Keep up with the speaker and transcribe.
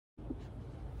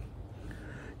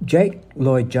Jake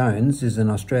Lloyd Jones is an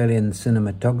Australian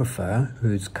cinematographer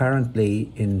who's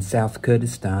currently in South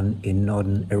Kurdistan in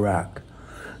northern Iraq.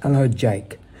 Hello,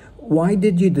 Jake. Why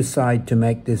did you decide to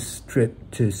make this trip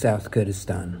to South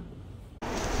Kurdistan?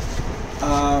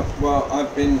 Well,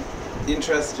 I've been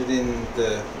interested in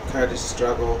the Kurdish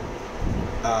struggle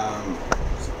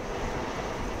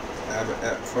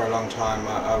for a long time.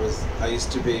 I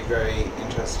used to be very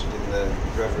interested in the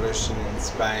revolution in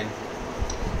Spain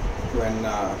when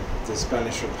the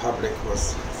Spanish Republic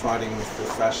was fighting with the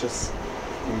fascists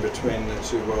in between the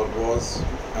two world wars,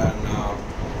 and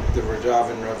the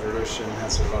Rajavan revolution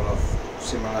has a lot of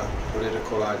similar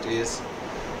political ideas.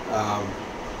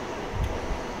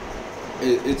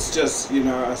 It's just, you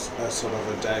know, a sort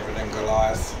of a David and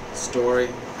Goliath story,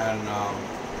 and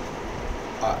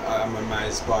I'm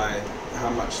amazed by how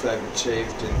much they've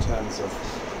achieved in terms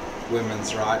of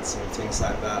women's rights and things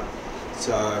like that.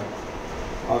 So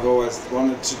I've always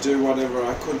wanted to do whatever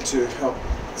I could to help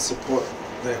support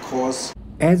their cause.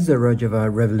 As the Rojava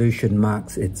Revolution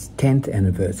marks its 10th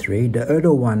anniversary, the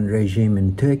Erdogan regime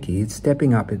in Turkey is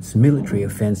stepping up its military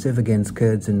offensive against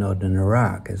Kurds in northern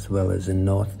Iraq, as well as in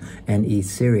north and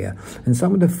east Syria. And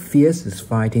some of the fiercest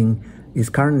fighting is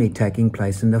currently taking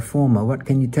place in the former. What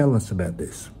can you tell us about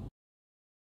this?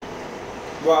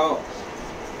 Well,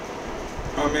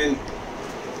 I mean,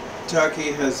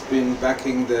 Turkey has been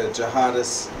backing the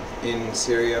jihadists in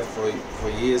Syria for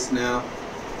years now.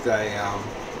 They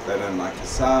don't like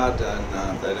Assad,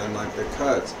 and they don't like the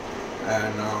Kurds,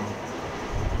 and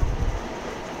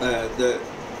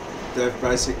they've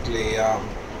basically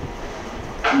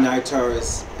NATO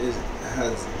has,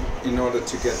 in order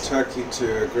to get Turkey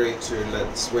to agree to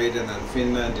let Sweden and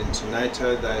Finland into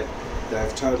NATO,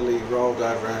 they've totally rolled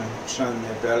over and shown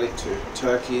their belly to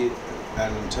Turkey,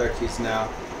 and Turkey's now,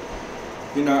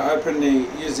 you know, openly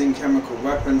using chemical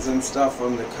weapons and stuff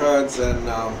on the Kurds, and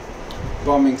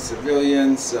bombing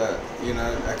civilians. You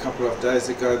know, a couple of days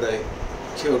ago they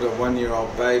killed a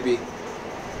 1-year-old baby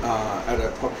at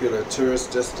a popular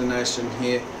tourist destination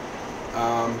here,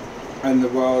 and the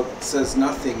world says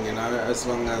nothing, you know, as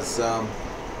long as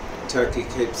Turkey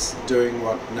keeps doing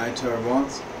what NATO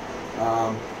wants,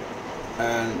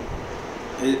 and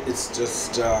it's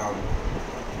just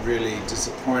really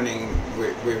disappointing.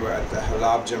 We were at the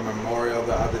Halabja Memorial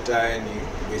the other day,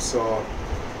 and we saw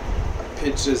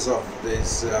pictures of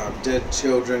these dead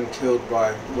children killed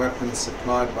by weapons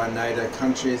supplied by NATO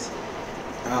countries,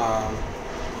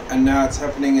 and now it's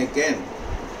happening again.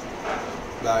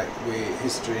 Like,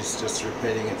 history is just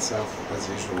repeating itself as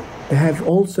usual. There have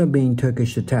also been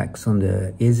Turkish attacks on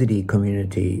the Yazidi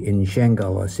community in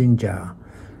Şengal or Sinjar.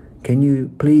 Can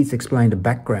you please explain the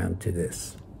background to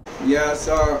this? Yeah,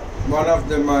 so one of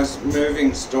the most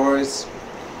moving stories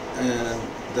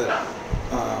that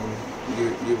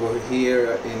you will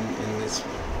hear in this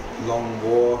long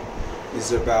war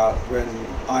is about when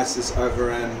ISIS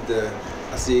overran the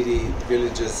Yazidi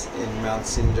villages in Mount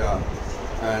Sinjar,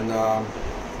 and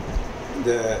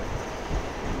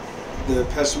the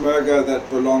Peshmerga that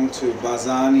belonged to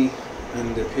Barzani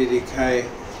and the PDK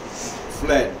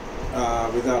fled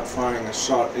without firing a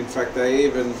shot. In fact, they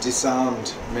even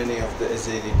disarmed many of the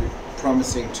Yazidi,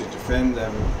 promising to defend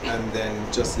them, and then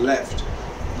just left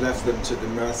them to the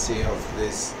mercy of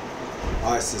these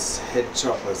ISIS head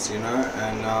choppers, you know.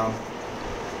 And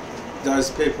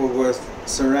those people were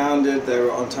surrounded. They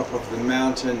were on top of the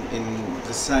mountain in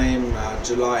the same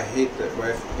July heat that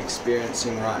we're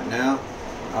experiencing right now.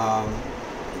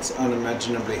 It's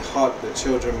unimaginably hot. The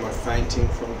children were fainting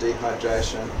from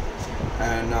dehydration,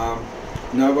 and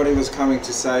nobody was coming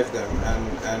to save them,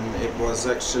 and it was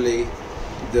actually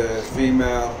the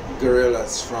female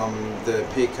guerrillas from the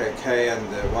PKK and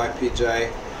the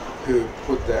YPJ who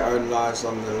put their own lives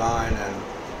on the line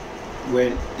and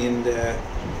went in there,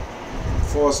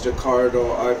 forced a corridor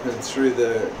open through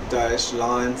the Daesh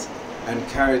lines, and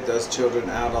carried those children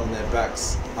out on their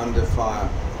backs under fire.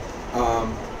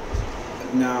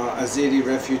 Now, Yazidi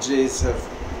refugees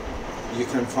you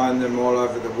can find them all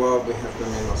over the world. We have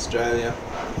them in Australia,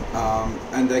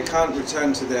 and they can't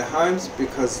return to their homes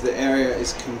because the area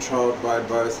is controlled by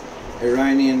both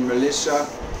Iranian militia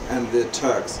and the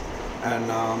Turks, and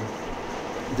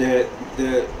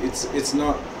it's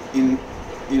not in,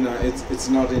 you know, it's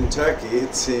not in Turkey,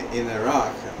 it's in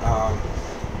Iraq,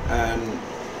 and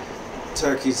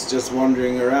Turkey's just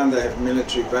wandering around. They have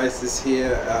military bases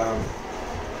here,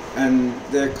 and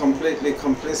they're completely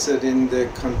complicit in the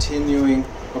continuing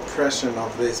oppression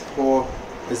of these poor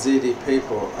Yazidi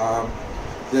people.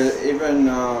 Even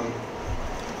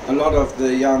a lot of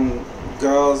the young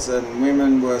girls and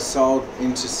women were sold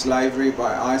into slavery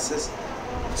by ISIS,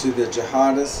 to the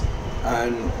jihadists.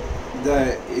 And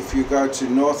if you go to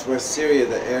northwest Syria,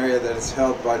 the area that is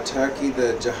held by Turkey,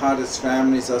 the jihadist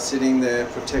families are sitting there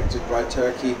protected by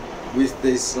Turkey with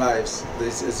these slaves,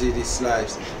 these Yazidi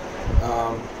slaves.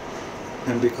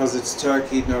 And because it's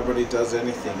Turkey, nobody does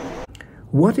anything.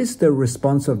 What is the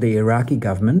response of the Iraqi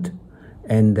government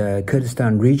and the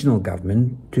Kurdistan regional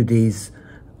government to these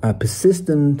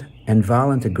persistent and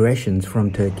violent aggressions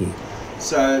from Turkey?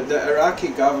 So the Iraqi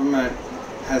government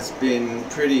has been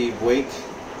pretty weak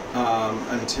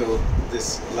until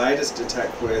this latest attack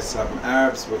where some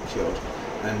Arabs were killed,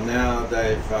 and now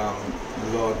they've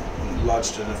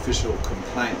lodged an official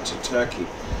complaint to Turkey.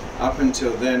 Up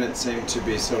until then it seemed to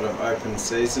be sort of open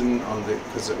season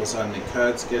because it was only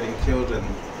Kurds getting killed, and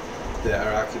the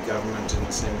Iraqi government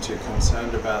didn't seem too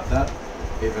concerned about that,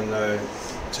 even though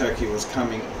Turkey was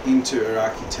coming into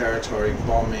Iraqi territory,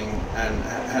 bombing, and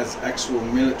has actual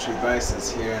military bases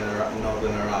here in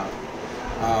northern Iraq.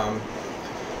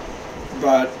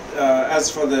 But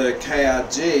as for the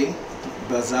KRG,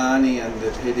 Barzani and the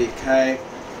PDK,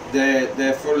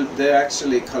 they're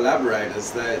actually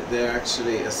collaborators. They're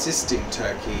actually assisting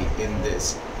Turkey in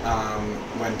this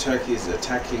when Turkey is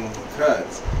attacking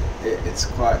Kurds. It's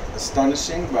quite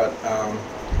astonishing, but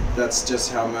that's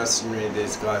just how mercenary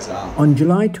these guys are. On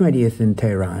July 20th in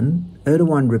Tehran,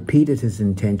 Erdogan repeated his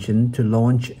intention to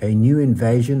launch a new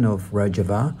invasion of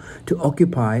Rojava to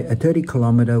occupy a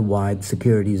 30-kilometer wide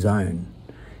security zone.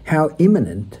 How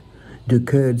imminent do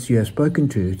Kurds you have spoken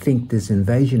to think this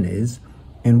invasion is,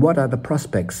 and what are the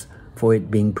prospects for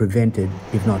it being prevented,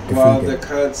 if not defeated? Well, the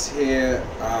Kurds here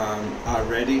are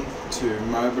ready to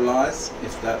mobilize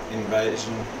if that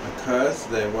invasion occurs.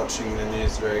 They're watching the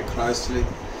news very closely.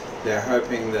 They're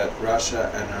hoping that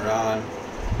Russia and Iran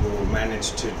will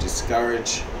manage to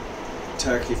discourage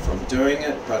Turkey from doing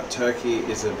it, but Turkey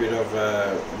is a bit of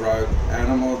a rogue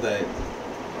animal. They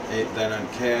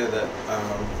don't care that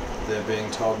they're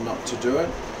being told not to do it.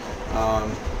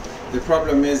 The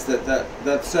problem is that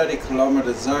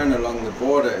 30-kilometer zone along the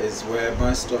border is where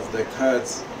most of the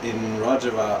Kurds in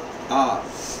Rojava are.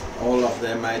 All of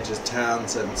their major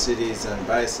towns and cities and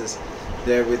bases,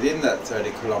 they're within that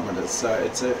 30 kilometers. So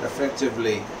it's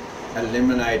effectively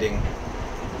eliminating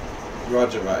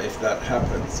Rojava if that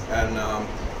happens. And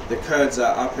the Kurds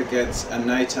are up against a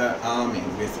NATO army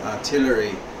with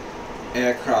artillery,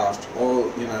 aircraft, all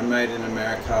made in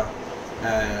America.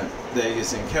 They're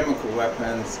using chemical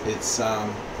weapons. It's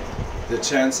the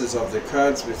chances of the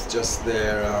Kurds with just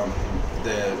their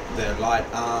light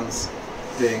arms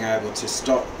being able to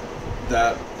stop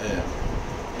that.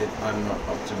 I'm not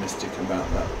optimistic about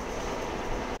that.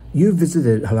 You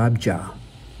visited Halabja.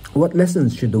 What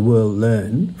lessons should the world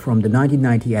learn from the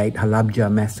 1998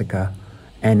 Halabja massacre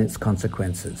and its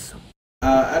consequences?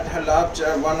 At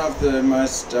Halabja, one of the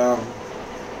most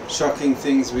shocking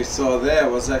things we saw there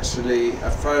was actually a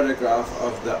photograph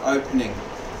of the opening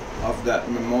of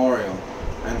that memorial,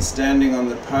 and standing on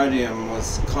the podium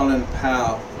was Colin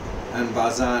Powell and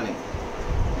Barzani,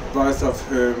 both of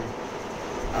whom,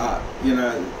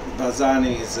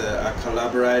 Barzani is a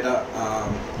collaborator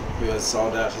who has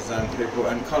sold out his own people,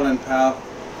 and Colin Powell,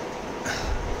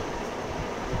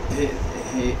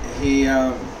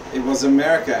 it was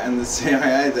America and the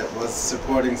CIA that was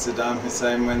supporting Saddam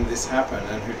Hussein when this happened,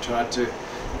 and who tried to,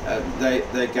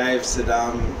 they gave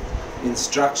Saddam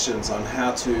instructions on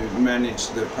how to manage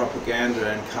the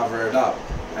propaganda and cover it up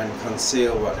and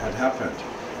conceal what had happened.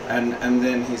 And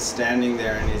then he's standing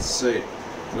there in his suit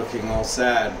looking all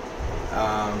sad.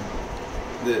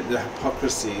 The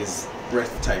hypocrisy is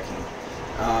breathtaking.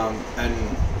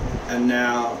 And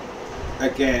now,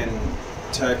 again,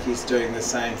 Turkey's doing the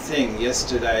same thing.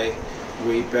 Yesterday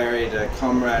we buried a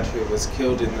comrade who was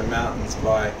killed in the mountains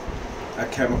by a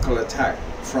chemical attack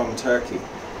from Turkey.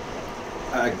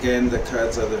 Again, the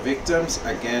Kurds are the victims.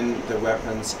 Again, the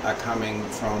weapons are coming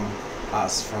from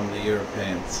us, from the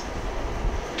Europeans.